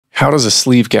How does a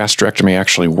sleeve gastrectomy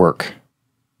actually work?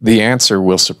 The answer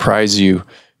will surprise you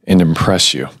and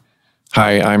impress you.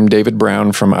 Hi, I'm David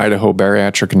Brown from Idaho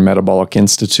Bariatric and Metabolic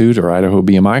Institute, or Idaho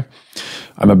BMI.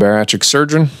 I'm a bariatric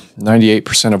surgeon.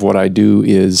 98% of what I do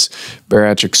is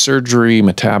bariatric surgery,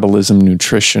 metabolism,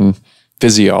 nutrition,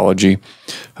 physiology.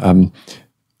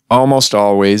 Almost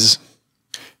always,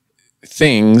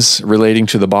 things relating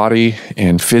to the body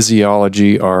and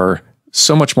physiology are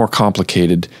so much more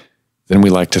complicated than we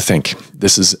like to think.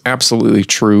 This is absolutely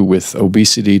true with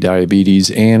obesity, diabetes,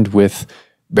 and with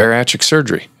bariatric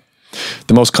surgery.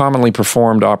 The most commonly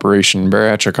performed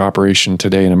bariatric operation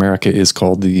today in America is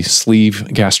called the sleeve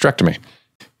gastrectomy.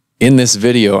 In this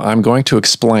video, I'm going to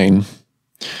explain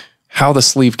how the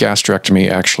sleeve gastrectomy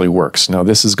actually works. Now,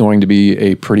 this is going to be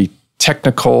a pretty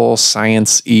technical,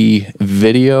 science-y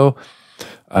video.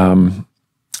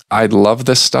 I love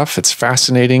this stuff. It's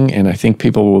fascinating, and I think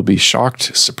people will be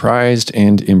shocked, surprised,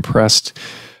 and impressed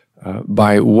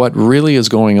by what really is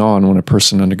going on when a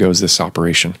person undergoes this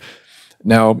operation.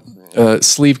 Now,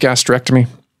 sleeve gastrectomy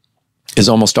is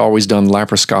almost always done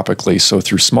laparoscopically, so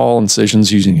through small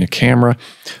incisions using a camera.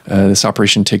 This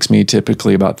operation takes me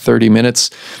typically about 30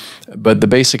 minutes, but the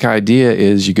basic idea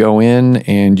is you go in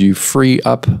and you free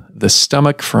up the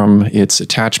stomach from its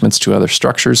attachments to other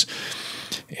structures,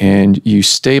 and you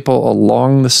staple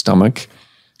along the stomach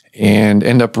and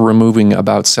end up removing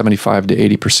about 75 to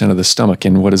 80% of the stomach.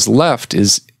 And what is left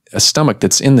is a stomach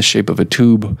that's in the shape of a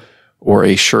tube or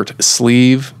a shirt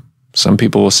sleeve. Some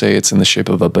people will say it's in the shape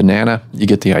of a banana. You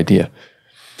get the idea.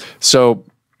 So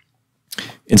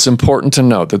it's important to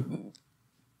note that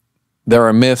there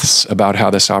are myths about how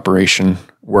this operation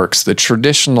works. The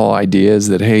traditional idea is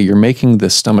that, hey, you're making the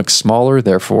stomach smaller,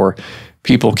 therefore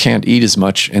people can't eat as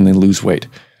much and they lose weight.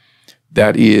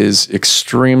 That is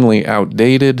extremely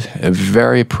outdated, a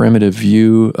very primitive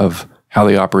view of how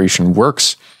the operation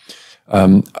works.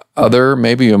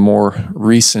 Maybe a more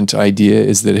recent idea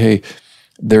is that, hey,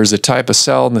 there's a type of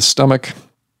cell in the stomach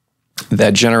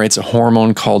that generates a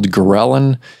hormone called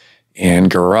ghrelin. And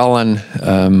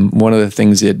ghrelin, one of the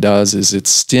things it does is it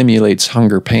stimulates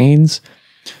hunger pains.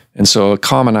 And so a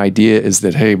common idea is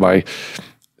that, hey, by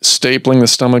stapling the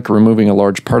stomach, removing a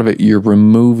large part of it, you're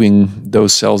removing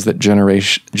those cells that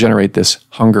generate this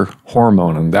hunger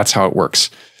hormone, and that's how it works.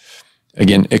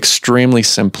 Again, extremely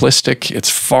simplistic.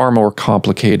 It's far more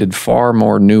complicated, far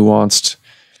more nuanced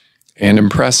and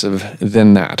impressive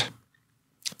than that.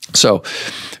 So,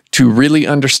 to really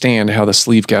understand how the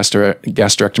sleeve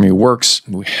gastrectomy works,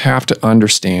 we have to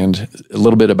understand a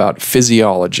little bit about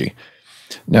physiology.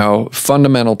 Now,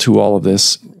 fundamental to all of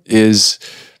this is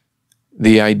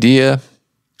the idea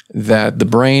that the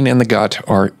brain and the gut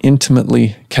are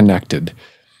intimately connected.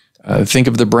 Think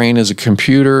of the brain as a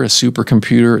computer, a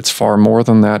supercomputer. It's far more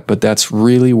than that, but that's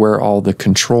really where all the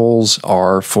controls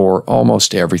are for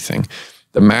almost everything.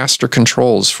 The master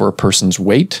controls for a person's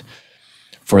weight,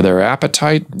 for their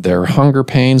appetite, their hunger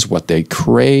pains, what they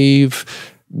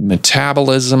crave,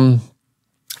 metabolism,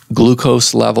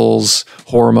 glucose levels,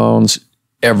 hormones,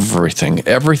 everything.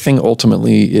 Everything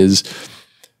ultimately is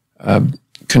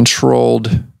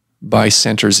controlled by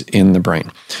centers in the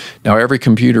brain. Now, every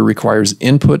computer requires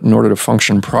input in order to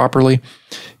function properly,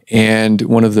 and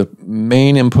one of the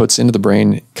main inputs into the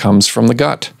brain comes from the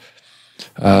gut.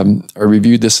 I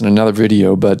reviewed this in another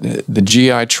video, but the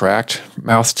GI tract,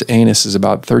 mouth to anus, is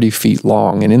about 30 feet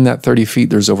long, and in that 30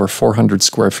 feet, there's over 400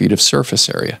 square feet of surface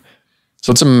area.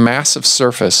 So it's a massive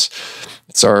surface.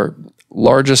 It's our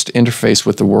largest interface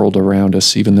with the world around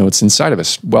us, even though it's inside of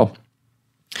us. Well,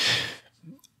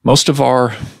 most of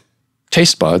our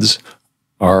taste buds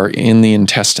are in the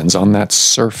intestines, on that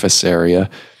surface area.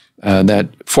 That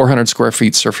 400 square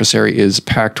feet surface area is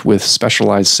packed with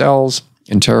specialized cells,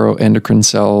 enteroendocrine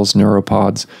cells,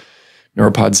 neuropod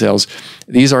cells.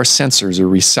 These are sensors or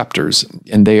receptors,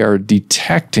 and they are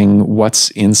detecting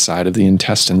what's inside of the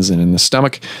intestines and in the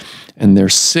stomach, and they're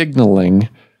signaling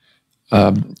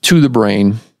to the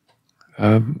brain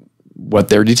what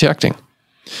they're detecting.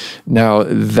 Now,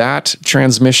 that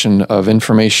transmission of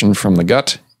information from the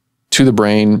gut to the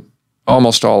brain,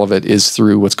 almost all of it is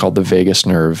through what's called the vagus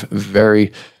nerve.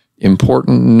 Very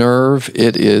important nerve.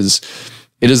 It is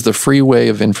the freeway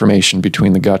of information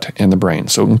between the gut and the brain,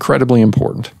 so incredibly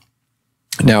important.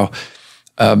 Now,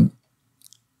 the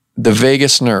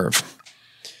vagus nerve.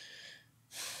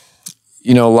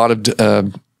 You know, a lot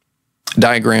of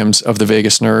diagrams of the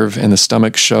vagus nerve and the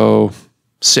stomach show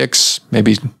 6,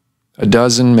 maybe a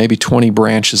dozen, maybe 20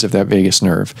 branches of that vagus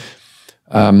nerve.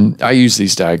 I use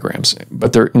these diagrams,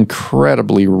 but they're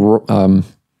incredibly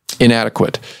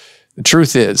inadequate. The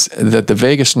truth is that the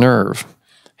vagus nerve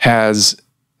has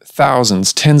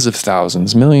thousands, tens of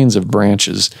thousands, millions of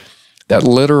branches that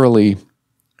literally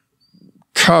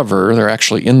cover, they're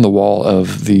actually in the wall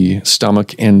of the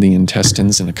stomach and the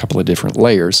intestines in a couple of different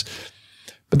layers,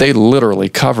 but they literally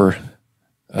cover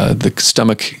the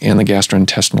stomach and the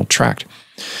gastrointestinal tract.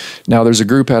 Now, there's a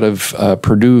group out of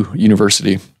Purdue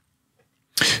University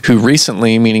who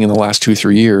recently, meaning in the last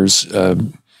 2-3 years,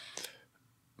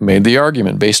 made the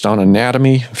argument based on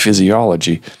anatomy,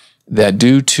 physiology, that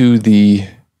due to the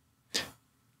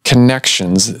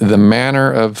connections, the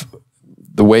manner of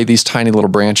the way these tiny little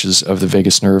branches of the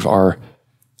vagus nerve are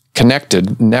connected,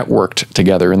 networked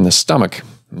together in the stomach,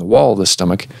 in the wall of the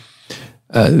stomach,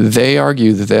 they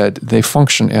argue that they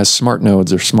function as smart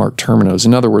nodes or smart terminals.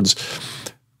 In other words,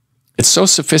 it's so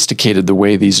sophisticated the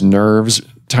way these nerves,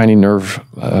 tiny nerve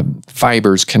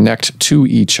fibers connect to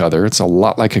each other. It's a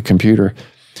lot like a computer,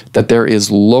 that there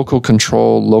is local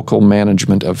control, local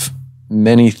management of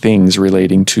many things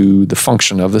relating to the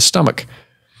function of the stomach.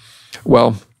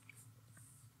 Well,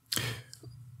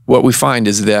 what we find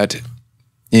is that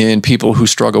in people who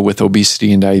struggle with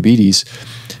obesity and diabetes,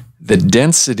 the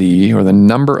density or the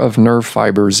number of nerve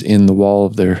fibers in the wall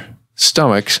of their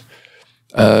stomach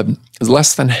is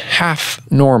less than half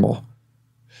normal.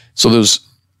 So those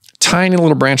tiny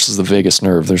little branches of the vagus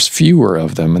nerve, there's fewer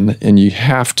of them, and you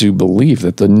have to believe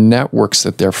that the networks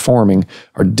that they're forming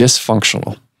are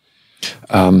dysfunctional.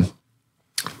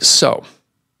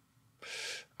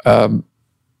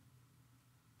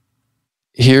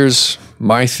 Here's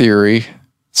my theory,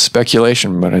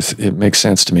 speculation, but it makes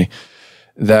sense to me,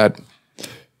 that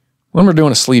when we're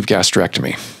doing a sleeve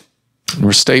gastrectomy, and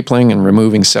we're stapling and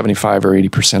removing 75 or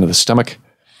 80% of the stomach,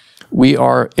 we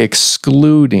are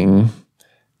excluding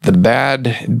the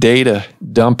bad data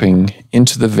dumping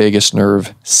into the vagus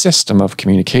nerve system of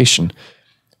communication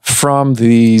from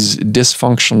these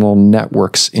dysfunctional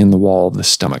networks in the wall of the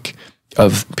stomach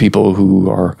of people who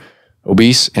are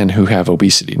obese and who have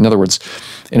obesity. In other words,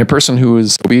 in a person who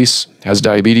is obese, has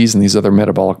diabetes, and these other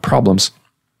metabolic problems,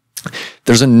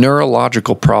 there's a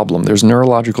neurological problem. There's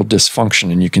neurological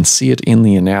dysfunction, and you can see it in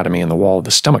the anatomy in the wall of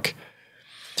the stomach.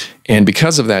 And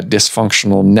because of that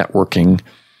dysfunctional networking,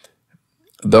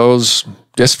 those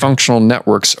dysfunctional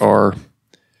networks are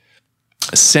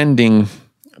sending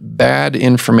bad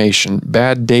information,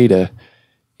 bad data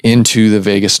into the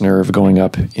vagus nerve going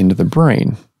up into the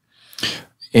brain.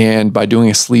 And by doing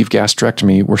a sleeve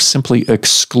gastrectomy, we're simply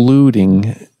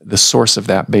excluding the source of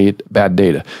that bad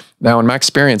data. Now, in my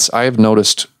experience, I have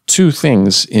noticed two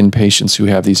things in patients who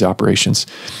have these operations.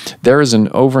 There is an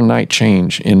overnight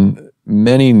change in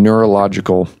many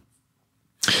neurological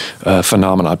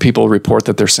phenomena. People report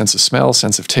that their sense of smell,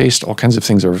 sense of taste, all kinds of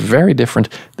things are very different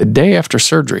the day after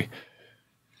surgery.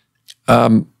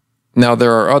 Now,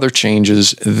 there are other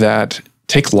changes that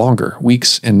take longer,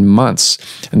 weeks and months,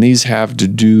 and these have to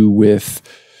do with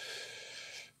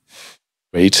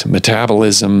weight,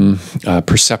 metabolism,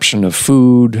 perception of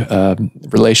food,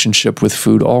 relationship with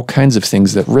food, all kinds of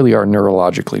things that really are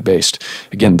neurologically based.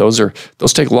 Again, those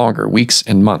take longer, weeks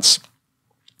and months.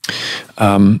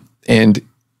 And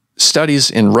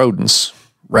studies in rodents,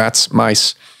 rats,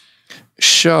 mice,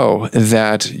 show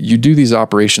that you do these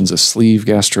operations, a sleeve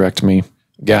gastrectomy,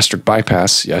 gastric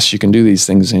bypass. Yes, you can do these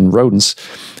things in rodents.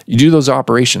 You do those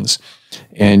operations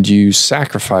and you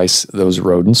sacrifice those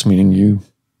rodents, meaning you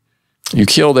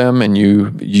kill them and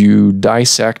you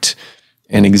dissect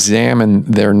and examine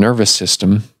their nervous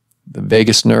system, the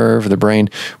vagus nerve, the brain.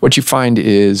 What you find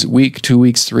is week, 2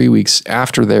 weeks, 3 weeks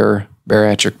after their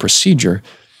bariatric procedure,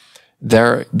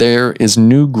 there is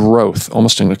new growth,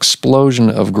 almost an explosion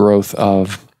of growth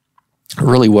of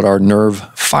really what are nerve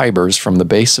fibers from the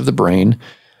base of the brain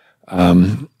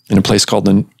in a place called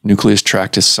the nucleus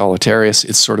tractus solitarius.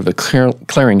 It's sort of a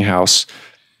clearinghouse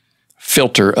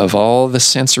filter of all the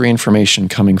sensory information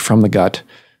coming from the gut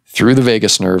through the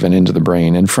vagus nerve and into the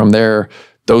brain. And from there,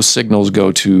 those signals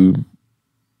go to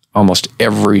almost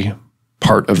every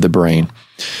part of the brain.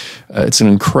 It's an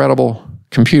incredible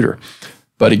computer.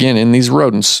 But again, in these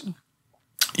rodents,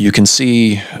 you can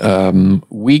see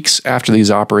weeks after these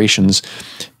operations,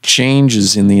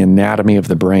 changes in the anatomy of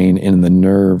the brain and the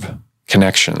nerve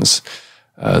connections,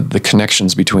 the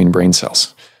connections between brain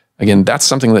cells. Again, that's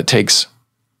something that takes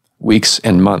weeks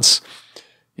and months.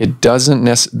 It doesn't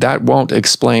that won't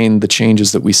explain the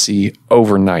changes that we see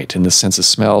overnight in the sense of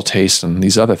smell, taste, and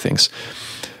these other things.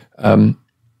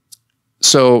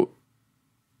 So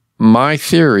my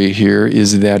theory here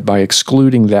is that by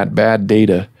excluding that bad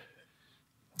data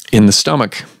in the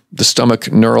stomach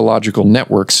neurological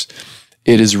networks,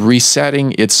 it is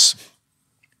resetting, it's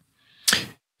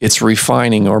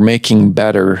refining or making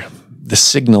better the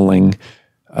signaling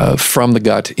from the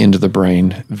gut into the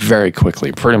brain very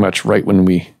quickly, pretty much right when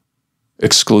we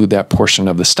exclude that portion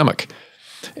of the stomach.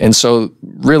 And so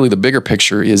really the bigger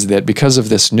picture is that because of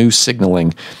this new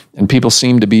signaling, and people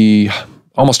seem to be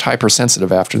almost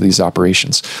hypersensitive after these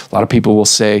operations. A lot of people will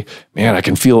say, man, I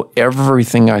can feel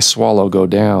everything I swallow go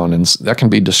down, and that can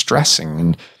be distressing.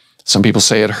 And some people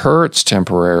say it hurts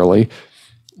temporarily.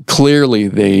 Clearly,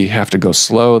 they have to go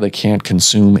slow. They can't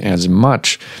consume as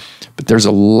much. But there's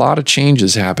a lot of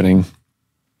changes happening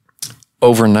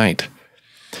overnight.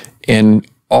 And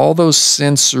all those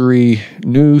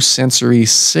new sensory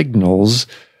signals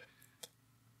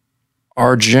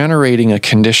are generating a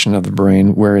condition of the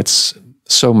brain where it's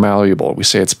so malleable. We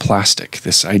say it's plastic,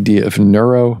 this idea of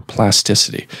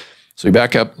neuroplasticity. So we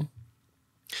back up.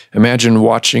 Imagine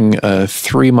watching a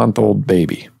 3-month-old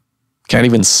baby. Can't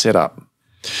even sit up.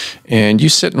 And you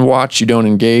sit and watch. You don't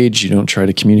engage. You don't try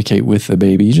to communicate with the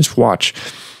baby. You just watch.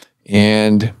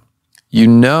 And you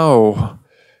know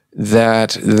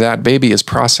that that baby is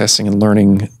processing and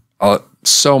learning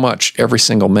so much every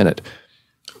single minute.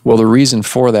 Well, the reason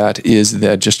for that is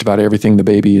that just about everything the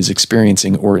baby is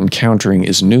experiencing or encountering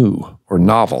is new or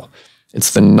novel.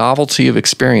 It's the novelty of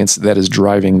experience that is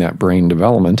driving that brain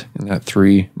development in that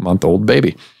 3-month-old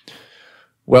baby.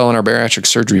 Well, in our bariatric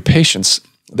surgery patients,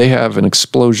 they have an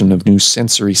explosion of new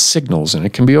sensory signals, and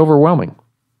it can be overwhelming.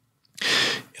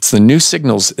 It's the new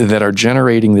signals that are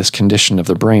generating this condition of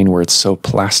the brain where it's so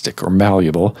plastic or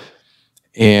malleable.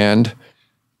 And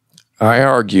I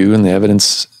argue, and the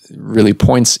evidence really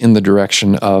points in the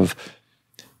direction of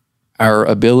our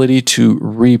ability to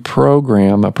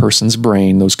reprogram a person's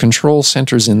brain, those control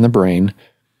centers in the brain,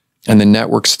 and the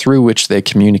networks through which they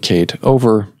communicate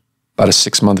over about a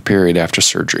 6-month period after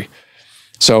surgery.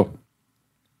 So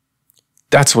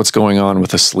that's what's going on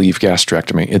with a sleeve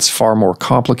gastrectomy. It's far more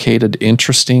complicated,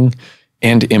 interesting,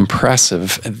 and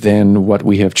impressive than what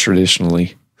we have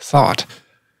traditionally thought.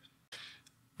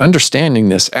 Understanding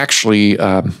this actually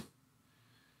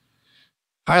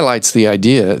highlights the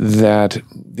idea that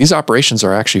these operations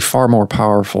are actually far more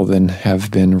powerful than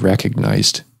have been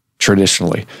recognized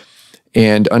traditionally.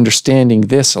 And understanding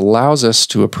this allows us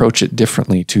to approach it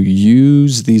differently, to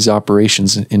use these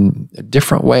operations in a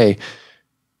different way,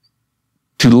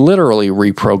 to literally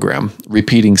reprogram,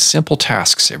 repeating simple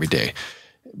tasks every day.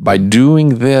 By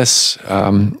doing this,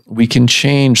 we can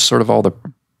change sort of all the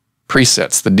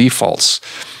presets, the defaults,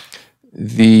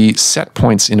 the set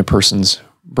points in a person's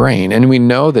brain. And we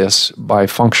know this by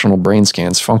functional brain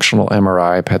scans, functional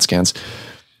MRI, PET scans.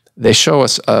 They show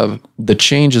us the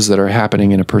changes that are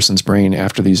happening in a person's brain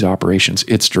after these operations.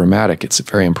 It's dramatic. It's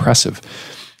very impressive.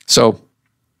 So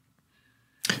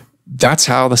that's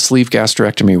how the sleeve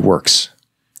gastrectomy works.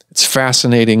 It's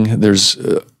fascinating. There's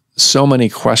so many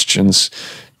questions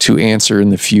to answer in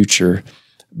the future,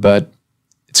 but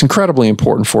it's incredibly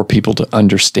important for people to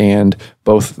understand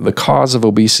both the cause of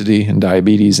obesity and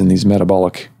diabetes and these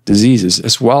metabolic diseases,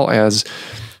 as well as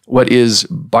what is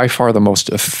by far the most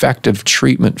effective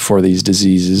treatment for these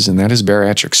diseases, and that is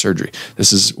bariatric surgery.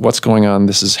 This is what's going on.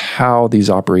 This is how these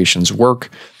operations work.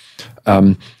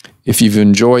 If you've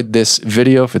enjoyed this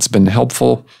video, if it's been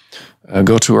helpful,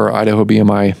 go to our Idaho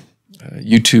BMI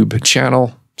YouTube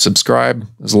channel, subscribe.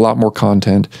 There's a lot more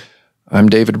content. I'm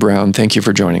David Brown. Thank you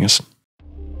for joining us.